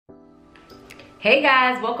Hey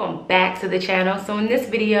guys, welcome back to the channel. So in this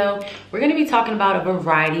video, we're going to be talking about a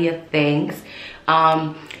variety of things.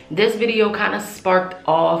 This video kind of sparked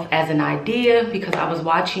off as an idea because I was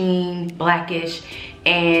watching Blackish,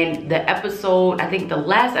 and the episode, I think the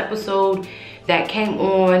last episode that came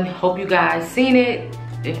on, hope you guys seen it.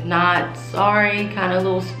 If not, sorry, kind of a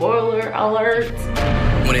little spoiler alert.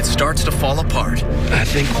 When it starts to fall apart, I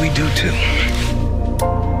think we do too.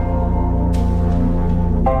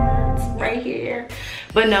 Right here.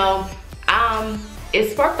 But no,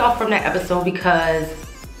 it sparked off from that episode because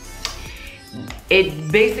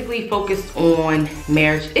it basically focused on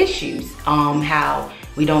marriage issues, how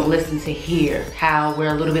we don't listen to hear, how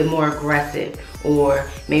we're a little bit more aggressive or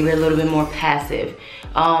maybe a little bit more passive.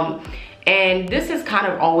 And this has kind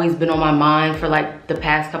of always been on my mind for like the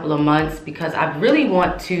past couple of months because I really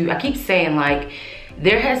want to, I keep saying like,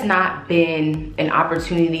 there has not been an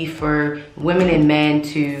opportunity for women and men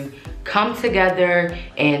to come together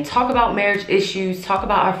and talk about marriage issues, talk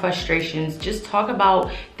about our frustrations, just talk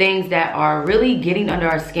about things that are really getting under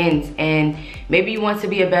our skins. And maybe you want to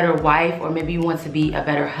be a better wife, or maybe you want to be a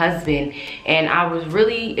better husband. And I was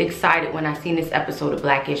really excited when I seen this episode of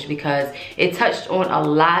Blackish because it touched on a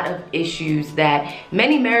lot of issues that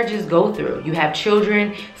many marriages go through. You have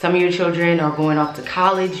children, some of your children are going off to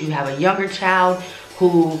college, you have a younger child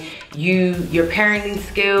who your parenting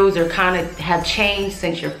skills are kind of have changed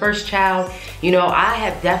since your first child. You know, I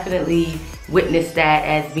have definitely witnessed that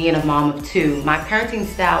as being a mom of two. My parenting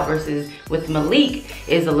style versus with Malik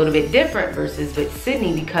is a little bit different versus with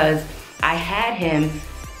Sydney because I had him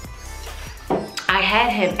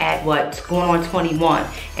at what, going on 21,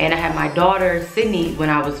 and I had my daughter Sydney when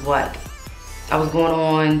I was what, I was going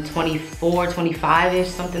on 24, 25-ish,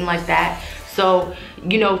 something like that. So,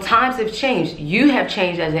 you know, times have changed. You have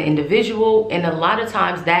changed as an individual, and a lot of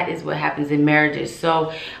times that is what happens in marriages.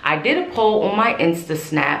 So I did a poll on my Insta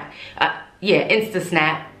Snap,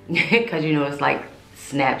 because you know it's like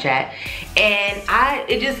Snapchat, and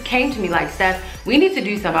it just came to me like, Steph, we need to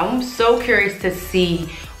do something. I'm so curious to see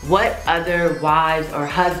what other wives or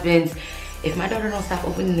husbands, if my daughter don't stop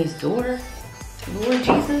opening this door, Lord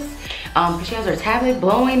Jesus, because she has her tablet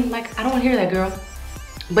blowing, like I don't want to hear that, girl.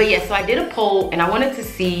 But yeah, so I did a poll and I wanted to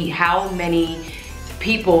see how many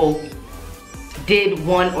people did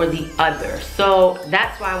one or the other. So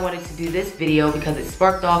that's why I wanted to do this video, because it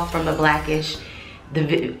sparked off from the Blackish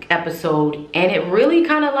episode, and it really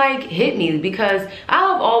kind of like hit me because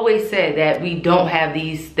I've always said that we don't have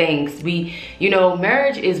these things. You know,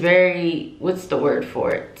 marriage is very, what's the word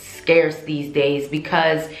for it? Scarce these days,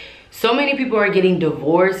 because so many people are getting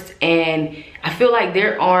divorced, and I feel like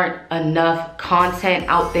there aren't enough content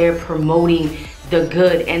out there promoting the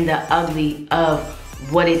good and the ugly of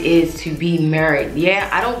what it is to be married. Yeah,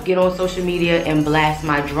 I don't get on social media and blast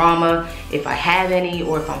my drama if I have any,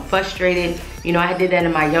 or if I'm frustrated. You know, I did that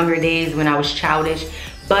in my younger days when I was childish,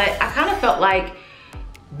 but I kind of felt like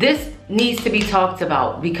this needs to be talked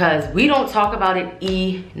about because we don't talk about it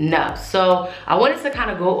enough. So I wanted to kind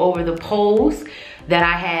of go over the polls that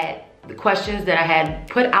I had, the questions that I had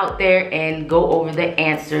put out there, and go over the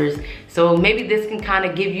answers. So maybe this can kind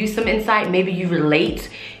of give you some insight, maybe you relate.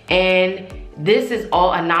 And this is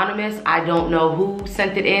all anonymous. I don't know who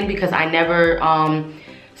sent it in because I never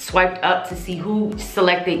swiped up to see who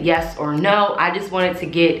selected yes or no. I just wanted to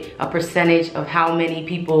get a percentage of how many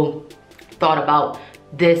people thought about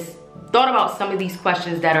this, thought about some of these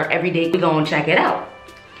questions that are everyday. We go and check it out.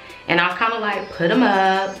 And I'll kind of like put them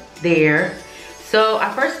up there. So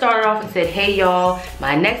I first started off and said, hey y'all,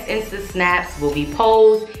 my next Insta Snaps will be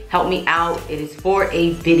polls. Help me out. It is for a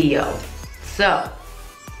video. So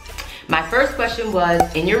my first question was,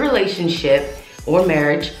 in your relationship or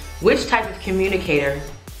marriage, which type of communicator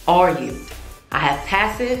are you? I have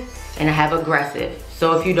passive and I have aggressive.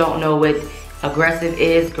 So if you don't know what aggressive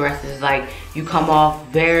is like you come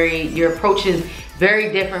off your approach is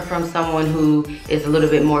very different from someone who is a little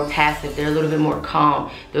bit more passive. They're a little bit more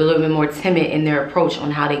calm. They're a little bit more timid in their approach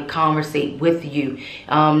on how they conversate with you.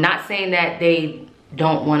 Not saying that they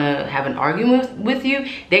don't want to have an argument with you.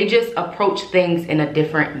 They just approach things in a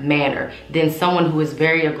different manner than someone who is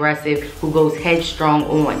very aggressive, who goes headstrong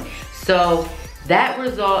on. So that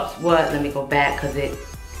results was, let me go back because it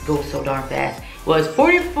goes so darn fast, was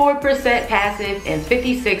 44% passive and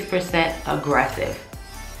 56% aggressive.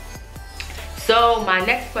 So my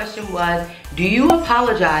next question was, do you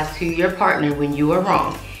apologize to your partner when you are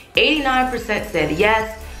wrong? 89% said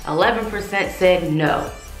yes, 11% said no.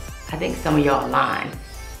 I think some of y'all are lying,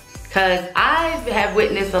 because I have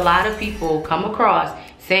witnessed a lot of people come across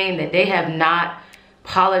saying that they have not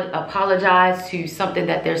apologized to something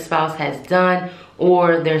that their spouse has done,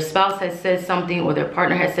 or their spouse has said something, or their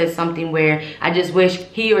partner has said something where I just wish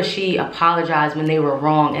he or she apologized when they were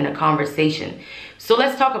wrong in a conversation. So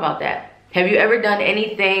let's talk about that. Have you ever done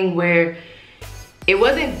anything where it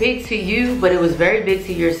wasn't big to you, but it was very big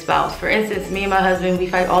to your spouse? For instance, me and my husband, we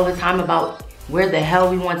fight all the time about where the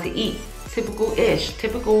hell we want to eat.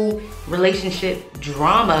 Typical relationship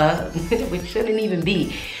drama, which shouldn't even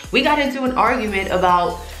be. We got into an argument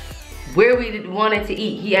about where we wanted to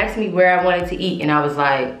eat. He asked me where I wanted to eat, and I was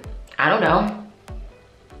like, I don't know.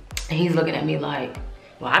 And he's looking at me like,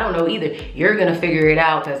 well, I don't know either. You're gonna figure it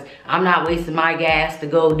out, because I'm not wasting my gas to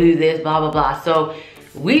go do this, blah, blah, blah. So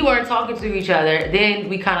we weren't talking to each other. Then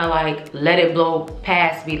we kind of like let it blow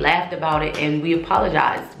past. We laughed about it and we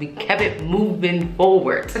apologized. We kept it moving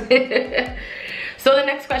forward. So the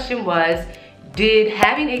next question was, did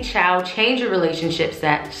having a child change your relationship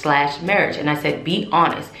slash marriage? And I said, be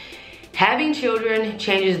honest. Having children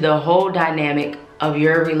changes the whole dynamic of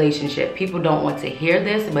your relationship. People don't want to hear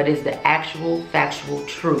this, but it's the actual factual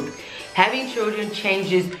truth. Having children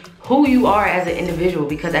changes who you are as an individual,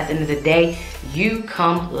 because at the end of the day, you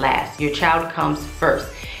come last. Your child comes first.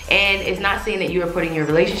 And it's not saying that you are putting your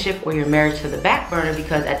relationship or your marriage to the back burner,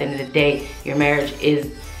 because at the end of the day, your marriage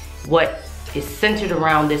is what is centered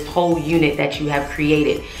around this whole unit that you have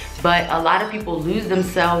created. But a lot of people lose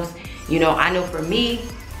themselves. You know, I know for me,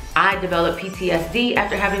 I developed PTSD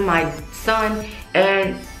after having my son,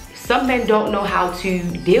 and some men don't know how to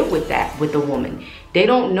deal with that with a woman. They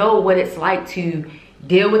don't know what it's like to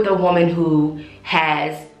deal with a woman who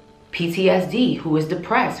has PTSD, who is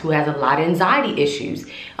depressed, who has a lot of anxiety issues.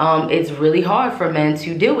 It's really hard for men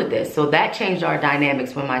to deal with this. So that changed our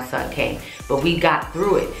dynamics when my son came. But we got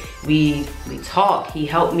through it. We talked. He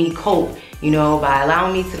helped me cope, you know, by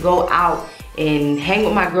allowing me to go out and hang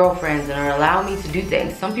with my girlfriends and allow me to do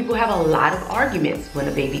things. Some people have a lot of arguments when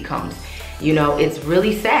a baby comes. You know, it's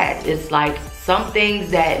really sad. It's like some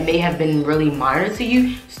things that may have been really minor to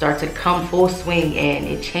you start to come full swing, and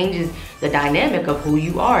it changes the dynamic of who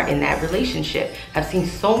you are in that relationship. I've seen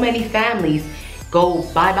so many families go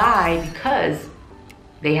bye-bye because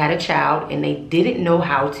they had a child and they didn't know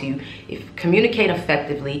how to communicate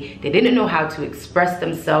effectively. They didn't know how to express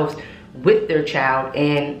themselves with their child,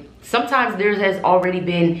 and sometimes there has already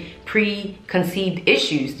been preconceived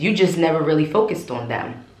issues. You just never really focused on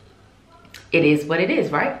them. It is what it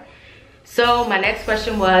is, right? So my next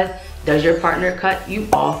question was, does your partner cut you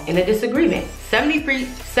off in a disagreement?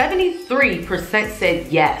 73%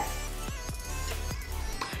 said yes.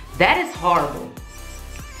 That is horrible.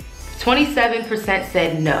 27%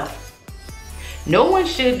 said no. No one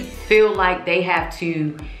should feel like they have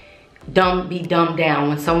to be dumbed down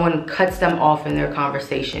when someone cuts them off in their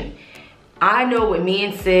conversation. I know with me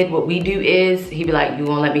and Sid, what we do is, he'd be like, you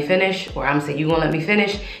gonna let me finish? Or I'm gonna say, you gonna let me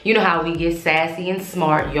finish? You know how we get sassy and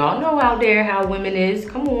smart. Y'all know out there how women is.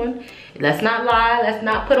 Come on. Let's not lie. Let's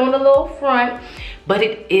not put on a little front. But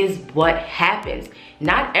it is what happens.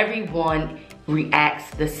 Not everyone reacts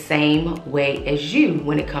the same way as you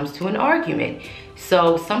when it comes to an argument.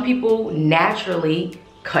 So some people naturally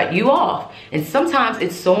cut you off. And sometimes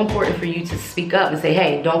it's so important for you to speak up and say,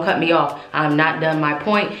 hey, don't cut me off. I'm not done my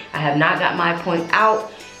point. I have not got my point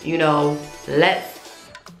out. You know, let's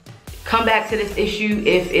come back to this issue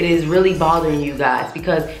if it is really bothering you guys,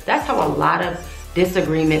 because that's how a lot of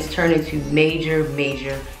disagreements turn into major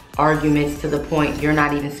arguments, to the point you're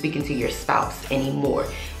not even speaking to your spouse anymore.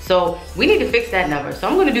 So we need to fix that number. So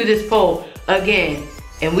I'm gonna do this poll again,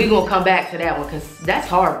 and we're gonna come back to that one, because that's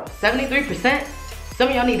horrible. 73%. Some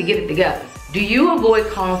of y'all need to get it together. Do you avoid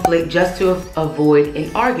conflict just to avoid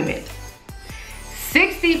an argument?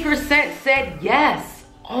 60% said yes.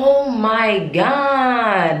 Oh my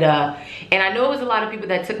God. And I know it was a lot of people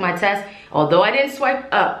that took my test. Although I didn't swipe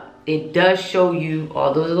up, it does show you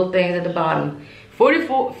all those little things at the bottom.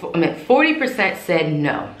 40% said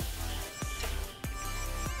no.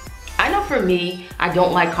 I know for me, I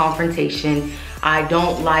don't like confrontation. I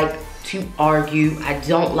don't like to argue. I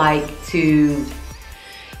don't like to,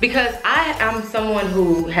 because I am someone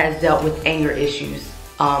who has dealt with anger issues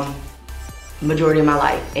majority of my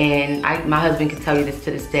life, and my husband can tell you this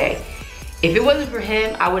to this day. If it wasn't for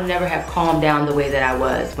him, I would never have calmed down the way that I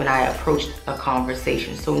was when I approached a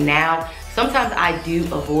conversation. So now, sometimes I do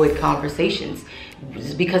avoid conversations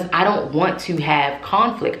because I don't want to have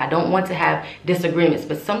conflict. I don't want to have disagreements,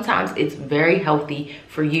 but sometimes it's very healthy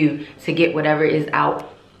for you to get whatever is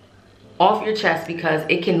out off your chest, because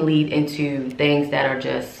it can lead into things that are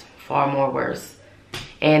just far more worse.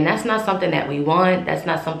 And that's not something that we want. That's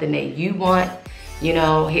not something that you want. You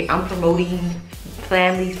know, I'm promoting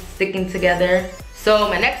families sticking together, So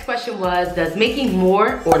my next question was, does making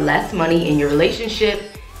more or less money in your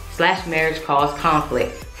relationship/marriage cause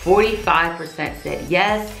conflict? 45% said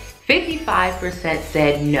yes, 55%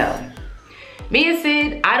 said no. Me and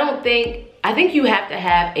Sid, I think you have to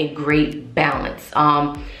have a great balance.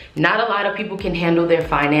 Not a lot of people can handle their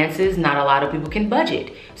finances. Not a lot of people can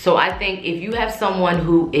budget. So I think if you have someone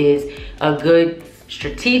who is a good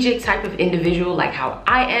strategic type of individual, like how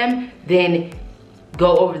I am, then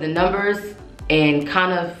go over the numbers and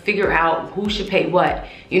kind of figure out who should pay what.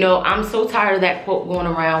 You know, I'm so tired of that quote going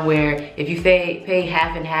around where if you pay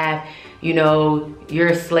half and half, you know, you're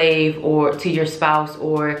a slave or to your spouse,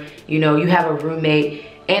 or, you know, you have a roommate.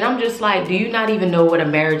 And I'm just like, do you not even know what a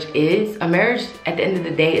marriage is? A marriage at the end of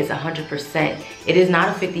the day is 100%. It is not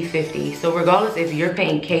a 50-50. So regardless if you're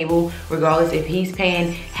paying cable, regardless if he's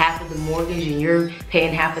paying half of the mortgage and you're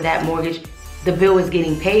paying half of that mortgage, the bill is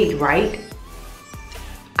getting paid, right?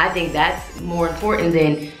 I think that's more important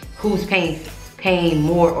than who's paying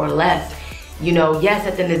more or less. You know, yes,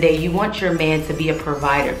 at the end of the day, you want your man to be a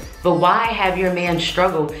provider, but why have your man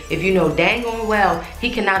struggle if you know dang on well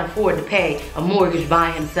he cannot afford to pay a mortgage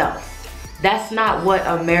by himself? That's not what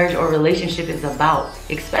a marriage or relationship is about,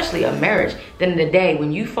 especially a marriage. At the end of the day,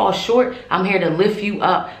 when you fall short, I'm here to lift you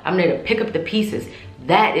up. I'm here to pick up the pieces.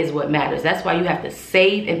 That is what matters. That's why you have to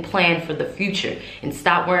save and plan for the future and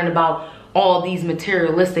stop worrying about all these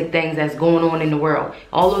materialistic things that's going on in the world.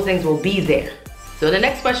 All those things will be there. So the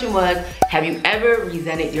next question was, have you ever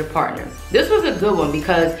resented your partner? This was a good one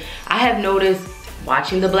because I have noticed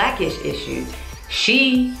watching the Blackish issue,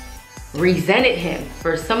 she resented him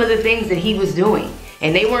for some of the things that he was doing,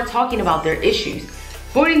 and they weren't talking about their issues.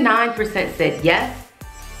 49% said yes.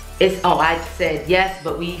 I said yes,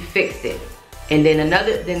 but we fixed it. And then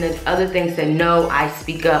the other thing said no, I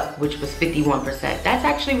speak up, which was 51%. That's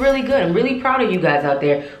actually really good. I'm really proud of you guys out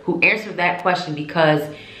there who answered that question, because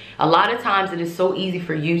a lot of times it is so easy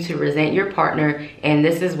for you to resent your partner, and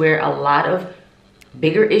this is where a lot of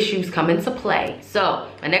bigger issues come into play. So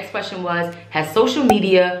my next question was, has social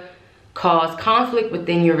media caused conflict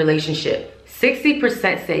within your relationship?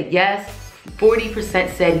 60% said yes,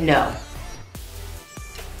 40% said no.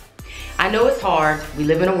 I know it's hard. We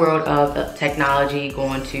live in a world of technology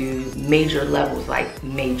going to major levels, like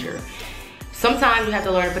major. Sometimes you have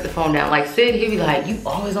to learn to put the phone down. Like Sid, he'll be like, you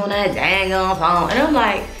always on that dang on phone. And I'm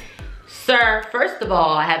like, sir, first of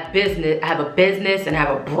all, I have a business and I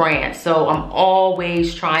have a brand. So I'm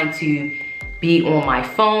always trying to be on my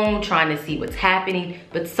phone, trying to see what's happening.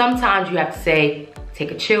 But sometimes you have to say,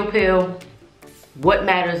 take a chill pill. What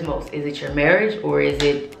matters most? Is it your marriage or is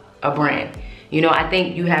it a brand? You know, I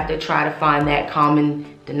think you have to try to find that common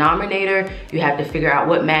denominator. You have to figure out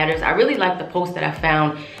what matters. I really like the post that I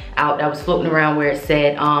found out that was floating around where it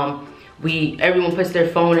said, everyone puts their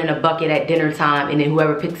phone in a bucket at dinner time, and then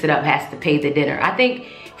whoever picks it up has to pay the dinner. I think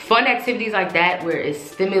fun activities like that, where it's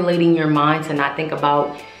stimulating your mind to not think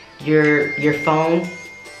about your phone,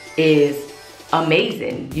 is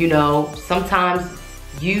amazing. You know, sometimes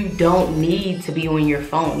you don't need to be on your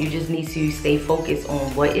phone. You just need to stay focused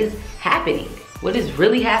on what is happening, what is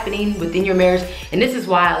really happening within your marriage. And this is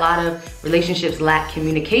why a lot of relationships lack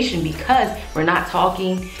communication, because we're not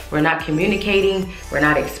talking, we're not communicating, we're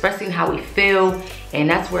not expressing how we feel. And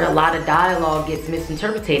that's where a lot of dialogue gets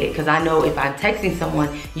misinterpreted, because I know if I'm texting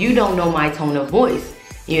someone, you don't know my tone of voice,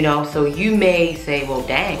 you know, so you may say, well,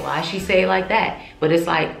 dang, why she say it like that? But it's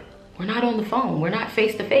like, we're not on the phone, we're not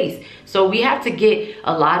face to face. So we have to get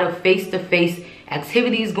a lot of face to face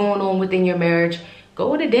activities going on within your marriage.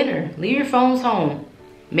 Go to dinner, leave your phones home.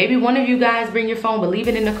 Maybe one of you guys bring your phone, but leave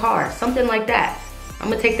it in the car, something like that. I'm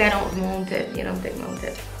gonna take that on my own tip, you know, I'm taking my own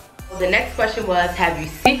tip. Well, the next question was, have you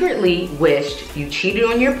secretly wished you cheated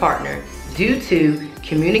on your partner due to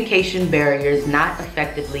communication barriers not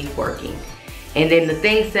effectively working? And then the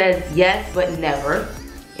thing says yes, but never.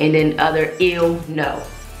 And then other no.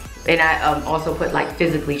 And I also put like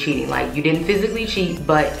physically cheating, like you didn't physically cheat,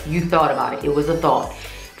 but you thought about it. It was a thought.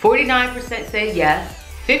 49% said yes,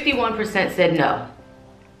 51% said no.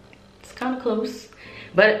 It's kind of close.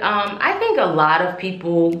 But I think a lot of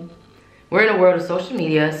people, we're in a world of social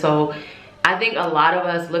media, so I think a lot of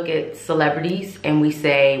us look at celebrities and we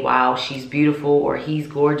say, wow, she's beautiful, or he's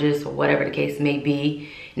gorgeous, or whatever the case may be.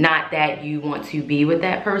 Not that you want to be with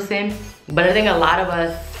that person, but I think a lot of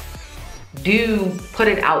us do put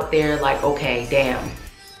it out there like, okay, damn,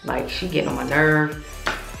 like she getting on my nerve.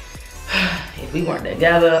 If we weren't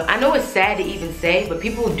together. I know it's sad to even say, but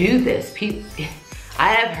people do this. I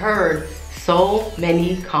have heard so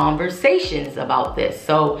many conversations about this.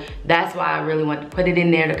 So that's why I really want to put it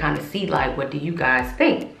in there to kind of see, like, what do you guys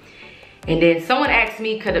think? And then someone asked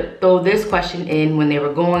me, could I throw this question in when they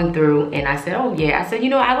were going through, and I said, oh yeah. I said, you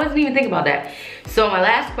know, I wasn't even thinking about that. So my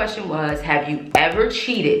last question was, have you ever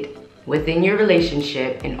cheated within your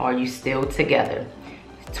relationship, and are you still together?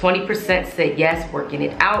 20% said yes, working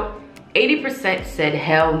it out. 80% said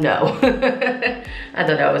hell no. I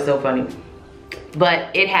thought that was so funny.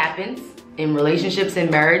 But it happens in relationships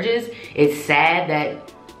and marriages. It's sad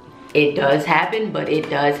that it does happen, but it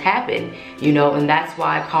does happen, you know, and that's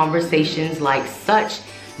why conversations like such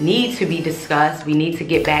need to be discussed. We need to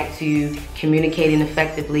get back to communicating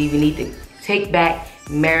effectively. We need to take back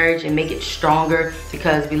marriage and make it stronger,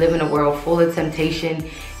 because we live in a world full of temptation,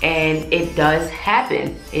 and it does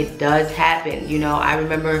happen. It does happen. You know, I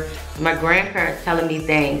remember my grandparents telling me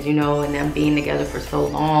things, you know, and them being together for so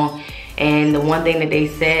long, and the one thing that they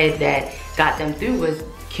said that got them through was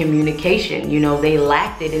communication. You know, they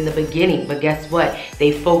lacked it in the beginning, but guess what?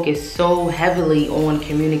 They focused so heavily on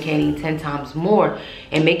communicating 10 times more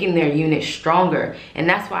and making their unit stronger. And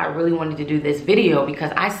that's why I really wanted to do this video,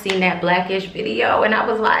 because I seen that Blackish video and I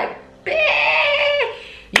was like, "Bleh!"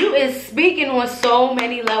 You is speaking on so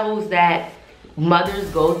many levels that mothers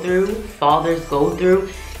go through, fathers go through.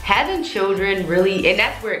 Having children really, and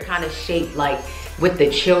that's where it kind of shaped, like with the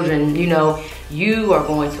children, you know, you are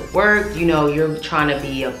going to work, you know, you're trying to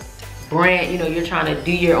be a brand, you know, you're trying to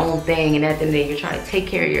do your own thing, and at the end of the day, you're trying to take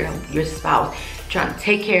care of your spouse, you're trying to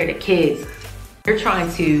take care of the kids, you're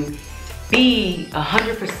trying to be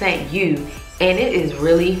 100% you, and it is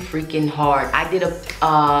really freaking hard. I did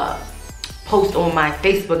a post on my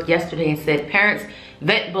Facebook yesterday and said, parents,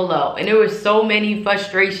 vent below, and there were so many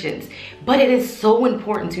frustrations, but it is so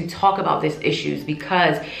important to talk about these issues,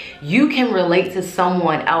 because you can relate to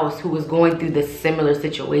someone else who is going through this similar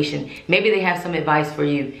situation. Maybe they have some advice for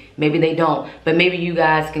you, maybe they don't, but maybe you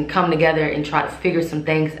guys can come together and try to figure some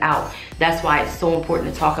things out. That's why it's so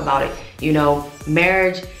important to talk about it. You know,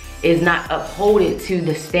 marriage is not upholded to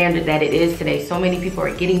the standard that it is today. So many people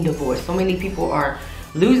are getting divorced, so many people are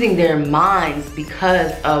losing their minds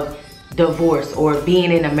because of divorce, or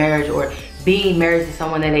being in a marriage, or being married to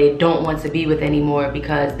someone that they don't want to be with anymore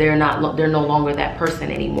because they're no longer that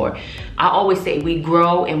person anymore. I always say we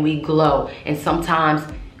grow and we glow, and sometimes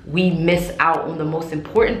we miss out on the most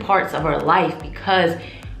important parts of our life because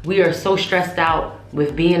we are so stressed out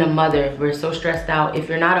with being a mother. We're so stressed out if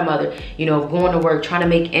you're not a mother, you know, going to work, trying to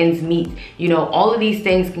make ends meet. You know, all of these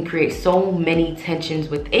things can create so many tensions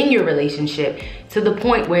within your relationship, to the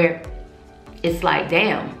point where it's like,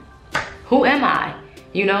 damn, who am I?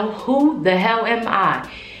 You know, who the hell am I?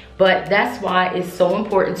 But that's why it's so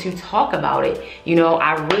important to talk about it. You know,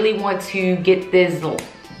 I really want to get this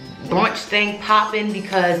brunch thing popping,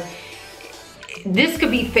 because this could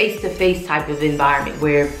be face-to-face type of environment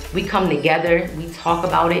where we come together, we talk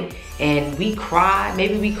about it, and we cry.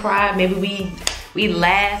 Maybe we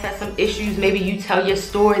laugh at some issues. Maybe you tell your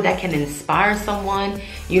story that can inspire someone.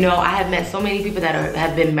 You know, I have met so many people that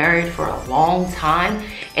have been married for a long time,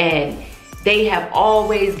 and they have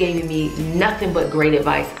always given me nothing but great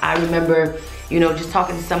advice. I remember, you know, just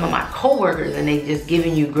talking to some of my coworkers, and they just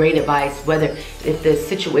giving you great advice, whether if the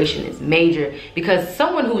situation is major, because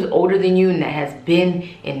someone who's older than you and that has been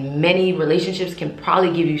in many relationships can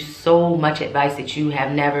probably give you so much advice that you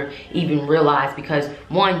have never even realized, because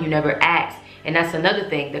one, you never asked. And that's another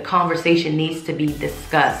thing, the conversation needs to be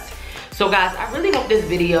discussed. So guys, I really hope this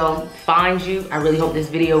video finds you. I really hope this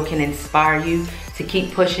video can inspire you to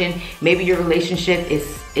keep pushing. Maybe your relationship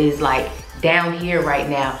is like down here right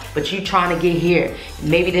now, but you trying to get here.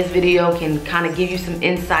 Maybe this video can kind of give you some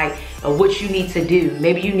insight of what you need to do.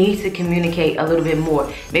 Maybe you need to communicate a little bit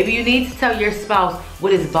more. Maybe you need to tell your spouse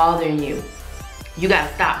what is bothering you. You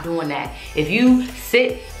gotta stop doing that. If you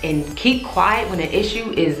sit and keep quiet when an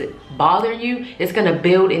issue is bothering you, it's gonna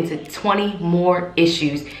build into 20 more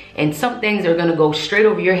issues, and some things are gonna go straight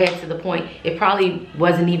over your head to the point it probably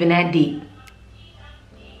wasn't even that deep.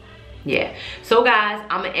 Yeah, so guys,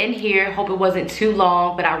 I'm gonna end here. Hope it wasn't too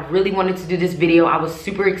long, but I really wanted to do this video. I was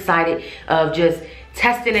super excited of just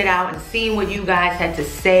testing it out and seeing what you guys had to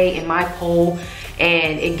say in my poll,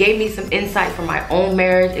 and it gave me some insight from my own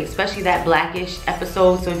marriage, especially that Blackish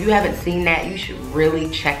episode. So if you haven't seen that, you should really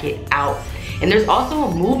check it out. And there's also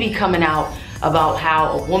a movie coming out about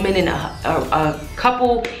how a woman and a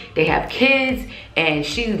couple, they have kids, and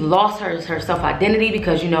she lost her self-identity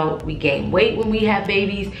because, you know, we gain weight when we have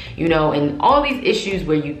babies, you know, and all these issues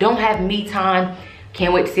where you don't have me time.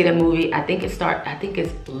 Can't wait to see that movie. I think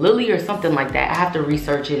it's Lily or something like that. I have to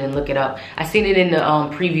research it and look it up. I seen it in the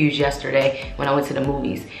previews yesterday when I went to the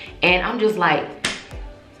movies. And I'm just like,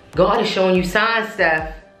 God is showing you signs,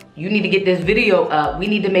 Steph. You need to get this video up. We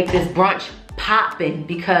need to make this brunch pop. popping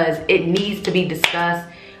because it needs to be discussed.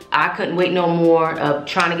 I couldn't wait no more of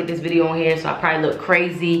trying to get this video on here, so I probably look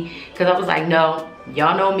crazy because I was like, no,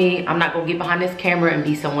 y'all know me. I'm not gonna get behind this camera and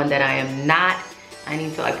be someone that I am not. I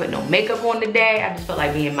didn't feel like putting no makeup on today. I just felt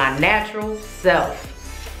like being my natural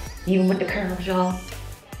self. Even with the curls, y'all.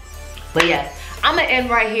 But yes, I'm gonna end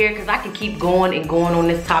right here because I can keep going and going on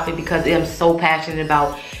this topic because I'm so passionate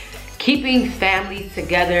about keeping families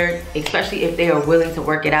together, especially if they are willing to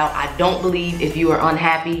work it out. I don't believe if you are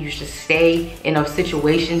unhappy, you should stay in a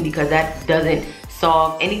situation because that doesn't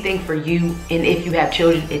solve anything for you. And if you have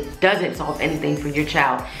children, it doesn't solve anything for your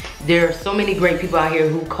child. There are so many great people out here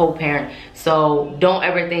who co-parent. So don't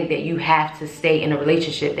ever think that you have to stay in a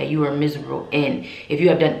relationship that you are miserable in. If you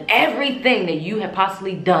have done everything that you have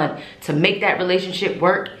possibly done to make that relationship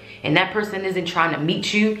work and that person isn't trying to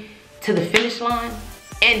meet you to the finish line,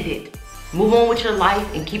 end it. Move on with your life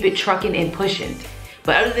and keep it trucking and pushing.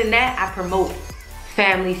 But other than that, I promote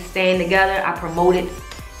families staying together. I promote it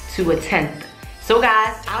to a 10th. So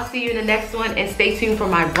guys, I'll see you in the next one and stay tuned for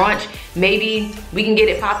my brunch. Maybe we can get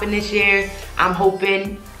it popping this year. I'm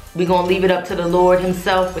hoping we're gonna leave it up to the Lord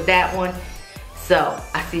himself with that one. So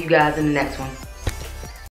I see you guys in the next one.